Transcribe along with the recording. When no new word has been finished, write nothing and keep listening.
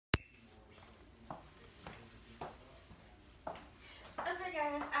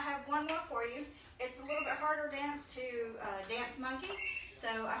funky. So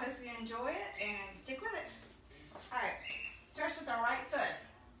I hope you enjoy it and stick with it. All right, starts with our right foot.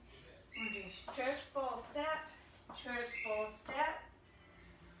 We're gonna do triple step,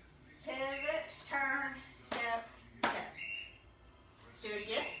 pivot, turn, step, step. Let's do it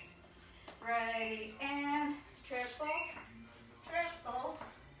again. Ready, and triple,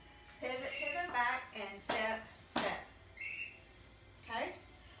 pivot to the back and step, step. Okay?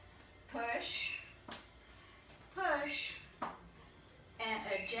 Push, and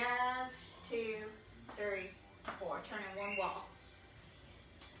a jazz, 2, 3, 4. Turn in one wall.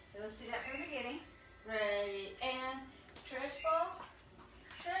 So let's do that from the beginning. Ready, and triple,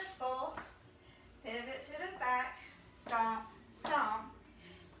 pivot to the back, stomp, stomp,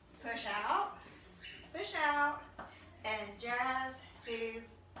 push out, and jazz, 2,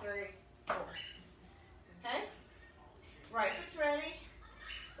 3, 4. Okay? Right foot's ready.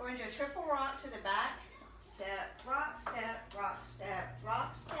 We're going to do a triple rock to the back. Step, rock, step, rock, step,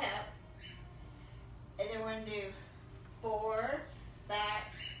 rock, step. And then we're going to do forward,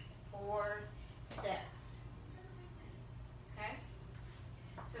 back, forward, step. Okay?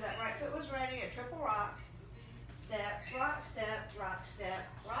 So that right foot was ready, a triple rock. Step, rock, step, rock, step,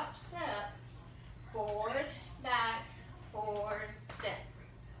 rock, step. Forward, back, forward, step.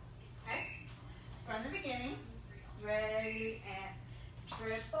 Okay? From the beginning, ready, and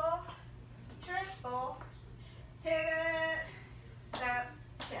triple, pivot, step,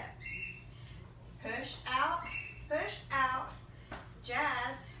 step. Push out,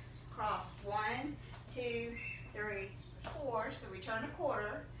 jazz, cross, 1, 2, 3, 4. So we turn a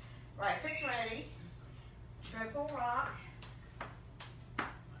quarter. Right foot's ready. Triple rock,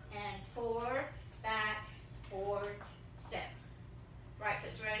 and forward, back, forward, step. Right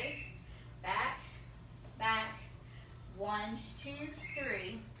foot's ready. Back, 1, 2,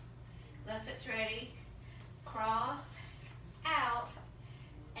 3. Left foot's ready. Cross, out,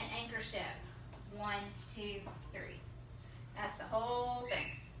 and anchor step. 1, 2, 3. That's the whole thing.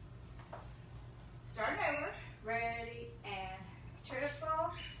 Start over. Ready, and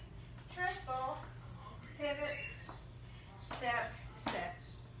triple, pivot, step, step.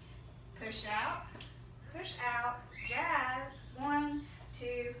 Push out, jazz, 1,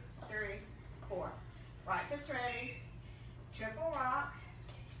 2, 3, 4. Right foot's ready. Triple rock,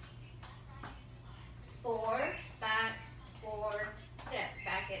 forward, back, forward, step.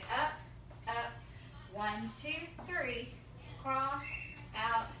 Back it up, 1, 2, 3, cross,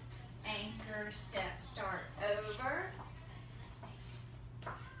 out, anchor, step. Start over,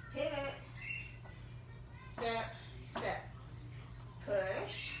 pivot, step, step.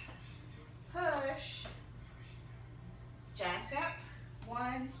 Push, jazz step,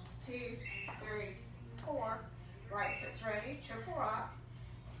 1, 2, 3, 4. Right foot's ready, triple rock,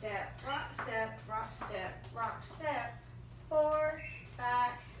 step, rock, step, rock, step, rock, step. Forward,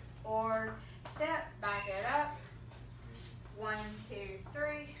 back, forward, step. Back it up, 1, 2,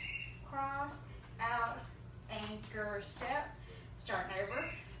 3, cross, out, anchor, step. Starting over,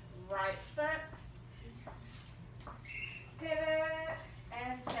 right foot, pivot,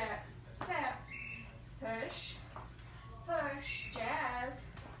 and step, step. Push, jazz,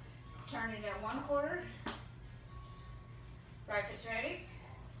 turn it at 1 quarter. Right foot's ready.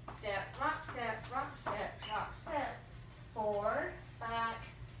 Step, rock, step, rock, step, rock, step. Forward, back,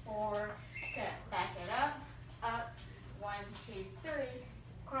 forward, step. Back it up, 1, 2, 3,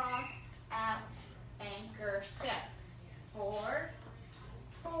 cross, out, anchor, step. Forward,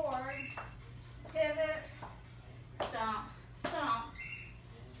 pivot, stomp, stomp.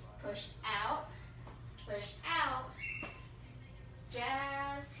 Push out,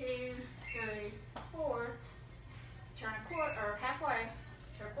 jazz, 2, 3, 4. Turn a quarter or halfway. It's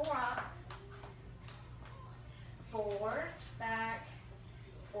triple rock. Forward, back,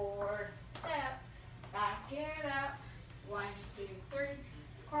 forward, step. Back it up. 1, 2, 3.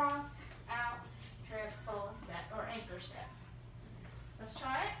 Cross, out, triple step or anchor step. Let's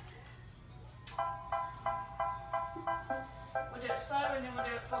try it. We'll do it slow and then we'll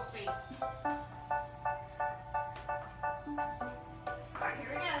do it full speed. Alright, here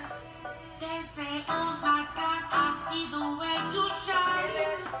we go. They say, oh my God, I see the way you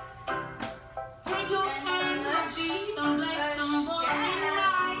shine. Take your hand and be the bless the morning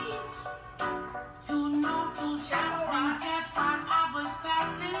light. You know you stopped me that while I was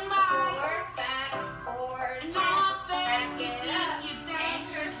passing by. Forward, back, forward, And step. now I beg Back to it see up. you dance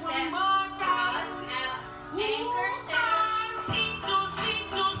Anchor just step. one more Cross, time. out, Ooh, anchor step. I see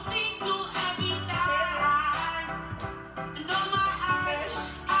you every time. And oh my eyes,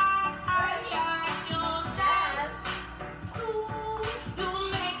 I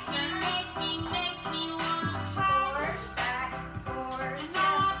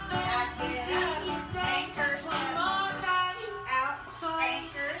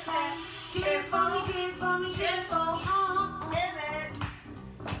dance for me, dance for me, oh. Pivot.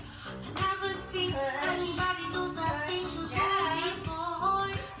 I never seen anybody do the things you do before.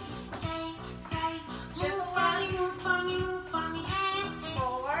 They say, move for me, move for me, move for me, hey, hey.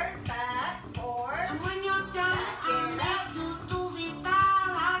 Forward, back, forward. And when you're done, I'll make you do it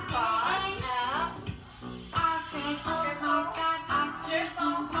all again. Cross, out. I said, oh my God, I see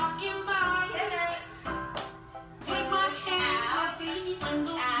you walking by. Pivot. Take my hands, my feet, and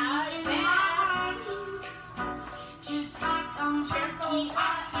look me in my eyes. Just like a monkey,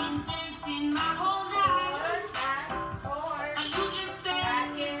 I've been dancing my whole life. Forward, back, forward. And you just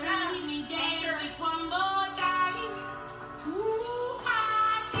better see me dance just one more time. Ooh, I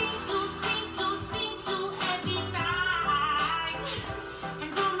sing to every time.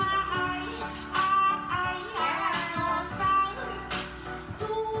 And on my eye, your style.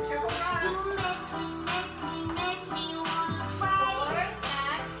 You make me wanna cry. Forward,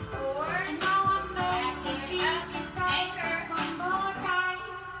 back, forward. And now I'm back to see you dance just one more time.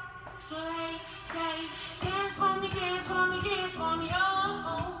 So they say, dance for me, dance for me, dance for me, oh,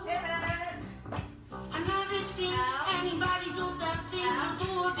 oh. Pivot. I never seen anybody do the things you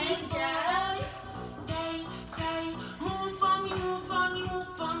do before. They say, move for me, move for me, move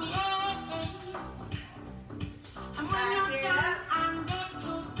for me, hey, hey. And when you're done, I'm back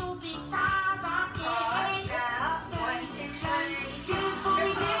to do it all again. Cross, out. 1, 2, 3. Dance for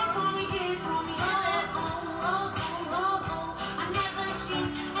me, dance for me, dance for me, oh, oh, oh, oh, oh, oh. I never seen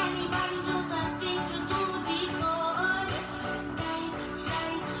anybody do the things you do before. They say,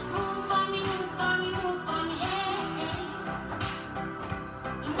 move for me, move for me, move for me, hey, hey.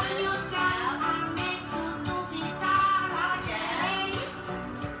 And when you're done, I'll make you do it all again.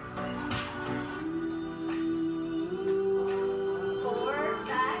 Forward,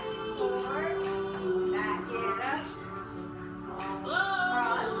 back, forward. Back it up. Oh,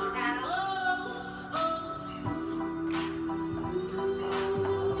 Cross, out. oh, oh.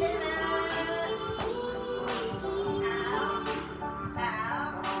 Pivot. Out,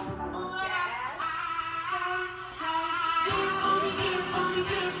 out. Dance for me, dance for me,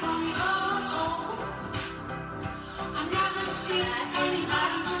 dance for me, oh, oh. I've never seen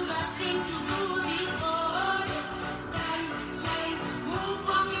anybody do the things you do before. They say, move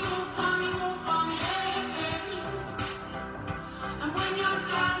for me, move for me, move for me, hey, hey. And when you're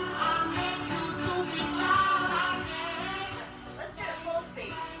done, I'll make you do it all again. Let's do it full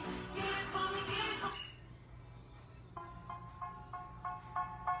speed. Dance for me, dance for me.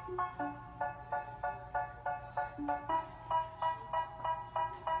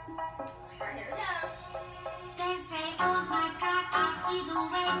 All right, here we go. They say, oh my God, I see the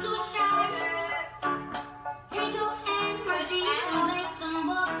way you shine. Pivot. Take your hand, my dear, and place them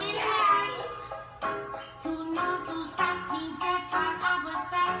both in eyes. You know you stopped me that time I was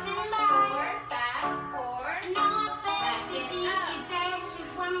passing by. Forward, back, forward. And now I'm back to see you dance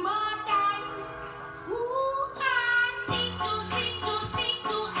just one more time. Ooh, I see you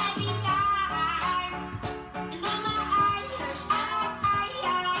every time. And on my eye, your style.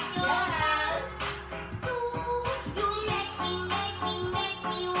 You make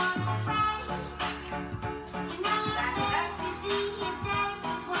me wanna cry. And now I'm back to see you dance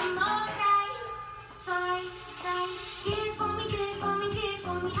just one more time. So I say, dance for me, dance for me, dance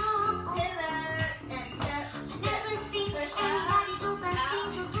for me, oh. Pivot. And step. I never seen anybody do the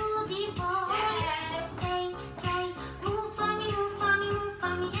things you do before. Say, move for me, move for me, move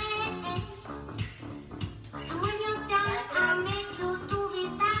for me, hey, hey. And when you're done, I'll make you do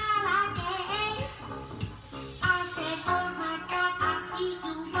it all again. I said, oh my God, I see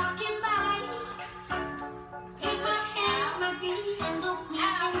you walking by. Take my hands, my dear, and look me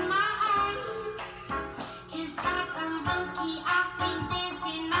in my eyes. Just like a monkey, I've been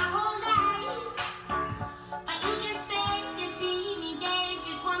dancing my whole life. But you just beg to see me dance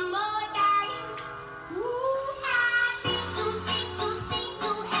just one more time. Ooh, I sing to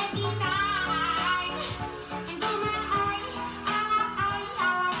every time. And on my eye, I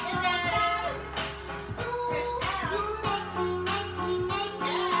like your style. Ooh, you make me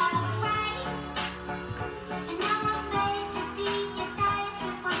wanna cry. And now I'm back to see you dance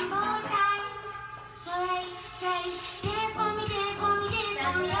just one more time. So they say, dance for me, dance for me, dance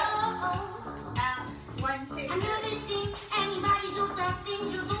for me, oh, oh. Out. 1, 2, 3. I never seen anybody do the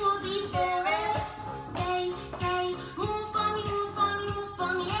things you do before. They say, move for me, move for me, move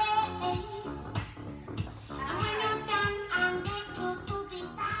for me, hey, hey. And when you're done, I'll make you do it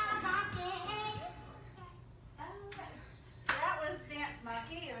all again. Alright. So that was Dance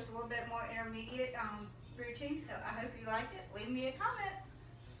Monkey. It was a little bit more intermediate routine, so I hope you liked it. Leave me a comment.